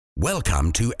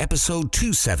Welcome to episode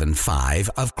 275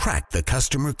 of Crack the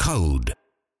Customer Code.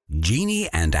 Jeannie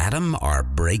and Adam are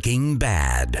breaking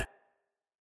bad.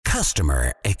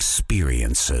 Customer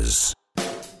experiences.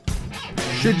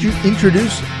 Should you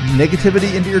introduce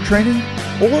negativity into your training,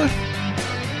 or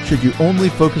should you only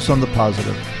focus on the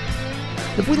positive?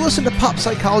 If we listen to pop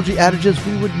psychology adages,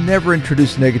 we would never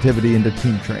introduce negativity into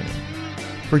team training.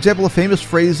 For example, a famous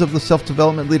phrase of the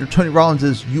self-development leader Tony Robbins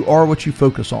is, "You are what you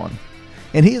focus on."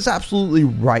 And he is absolutely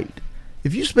right.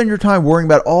 If you spend your time worrying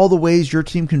about all the ways your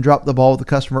team can drop the ball with the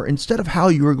customer instead of how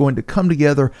you are going to come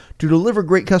together to deliver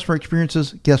great customer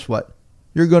experiences, guess what?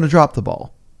 You're going to drop the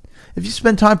ball. If you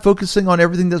spend time focusing on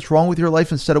everything that's wrong with your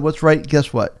life instead of what's right,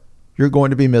 guess what? You're going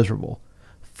to be miserable.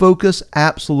 Focus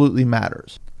absolutely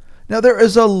matters. Now, there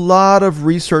is a lot of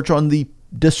research on the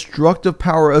destructive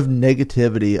power of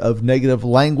negativity, of negative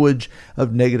language,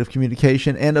 of negative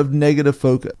communication, and of negative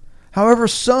focus. However,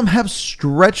 some have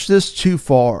stretched this too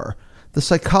far. The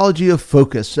psychology of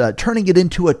focus, turning it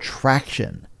into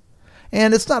attraction.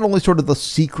 And it's not only sort of the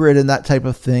secret and that type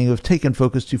of thing of taking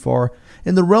focus too far.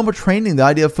 In the realm of training, the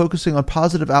idea of focusing on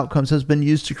positive outcomes has been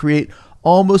used to create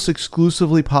almost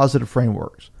exclusively positive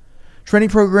frameworks. Training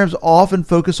programs often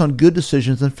focus on good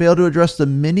decisions and fail to address the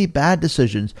many bad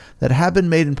decisions that have been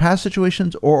made in past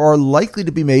situations or are likely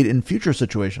to be made in future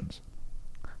situations.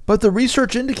 But the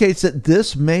research indicates that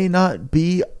this may not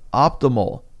be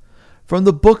optimal. From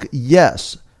the book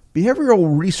Yes,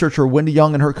 behavioral researcher Wendy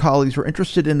Young and her colleagues were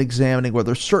interested in examining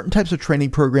whether certain types of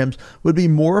training programs would be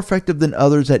more effective than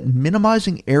others at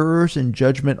minimizing errors in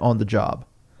judgment on the job.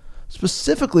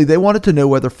 Specifically, they wanted to know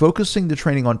whether focusing the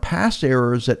training on past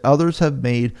errors that others have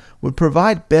made would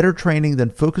provide better training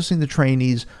than focusing the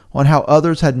trainees on how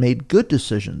others had made good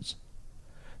decisions.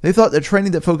 They thought that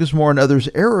training that focused more on others'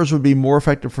 errors would be more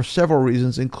effective for several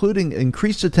reasons, including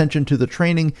increased attention to the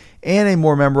training and a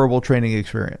more memorable training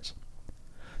experience.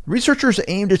 Researchers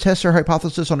aimed to test their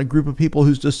hypothesis on a group of people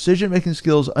whose decision-making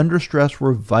skills under stress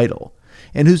were vital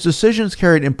and whose decisions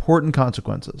carried important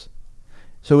consequences.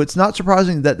 So it's not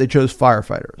surprising that they chose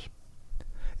firefighters.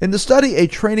 In the study, a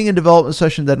training and development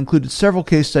session that included several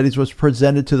case studies was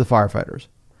presented to the firefighters.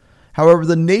 However,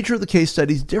 the nature of the case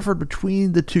studies differed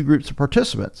between the two groups of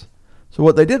participants. So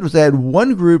what they did was they had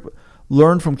one group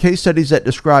learn from case studies that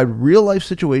described real-life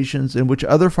situations in which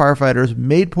other firefighters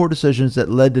made poor decisions that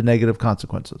led to negative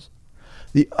consequences.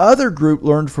 The other group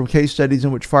learned from case studies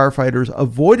in which firefighters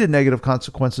avoided negative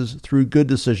consequences through good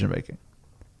decision-making.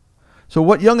 So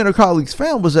what Young and her colleagues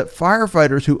found was that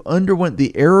firefighters who underwent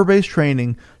the error-based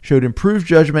training showed improved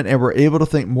judgment and were able to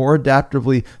think more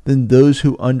adaptively than those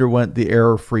who underwent the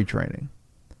error-free training.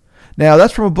 Now,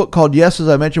 that's from a book called Yes, as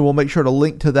I mentioned. We'll make sure to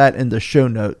link to that in the show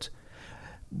notes.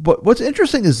 But what's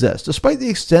interesting is this. Despite the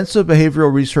extensive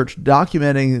behavioral research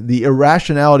documenting the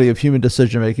irrationality of human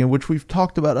decision-making, which we've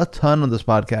talked about a ton on this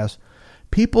podcast,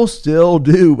 people still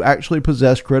do actually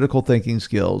possess critical thinking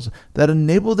skills that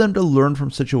enable them to learn from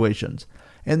situations,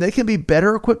 and they can be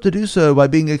better equipped to do so by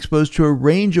being exposed to a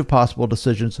range of possible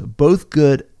decisions, both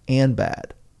good and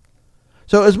bad.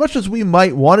 So as much as we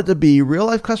might want it to be,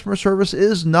 real-life customer service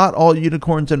is not all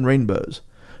unicorns and rainbows.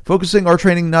 Focusing our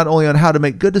training not only on how to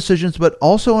make good decisions, but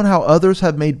also on how others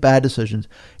have made bad decisions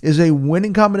is a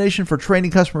winning combination for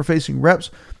training customer-facing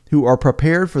reps who are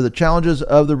prepared for the challenges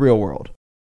of the real world.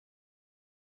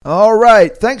 All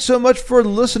right, thanks so much for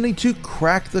listening to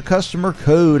Crack the Customer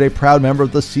Code, a proud member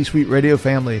of the C-Suite Radio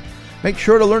family. Make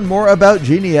sure to learn more about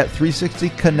Jeannie at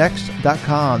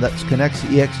 360connects.com. That's Connects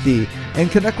EXD. And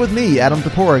connect with me, Adam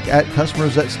Toporek, at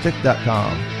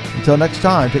customersthatstick.com. Until next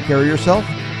time, take care of yourself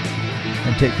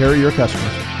and take care of your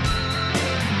customers.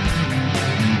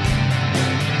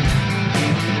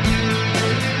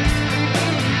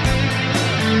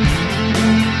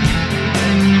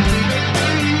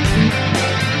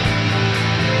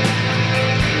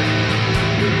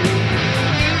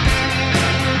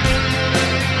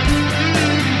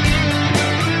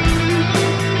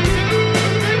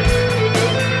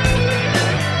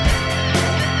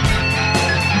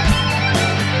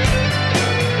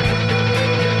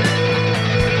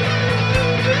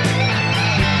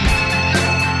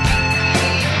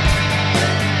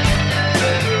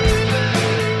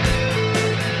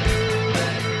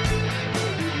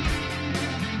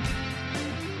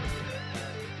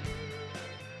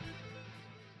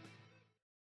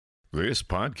 This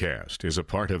podcast is a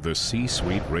part of the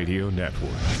C-Suite Radio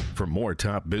Network. For more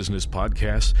top business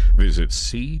podcasts, visit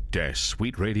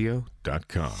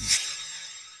c-suiteradio.com.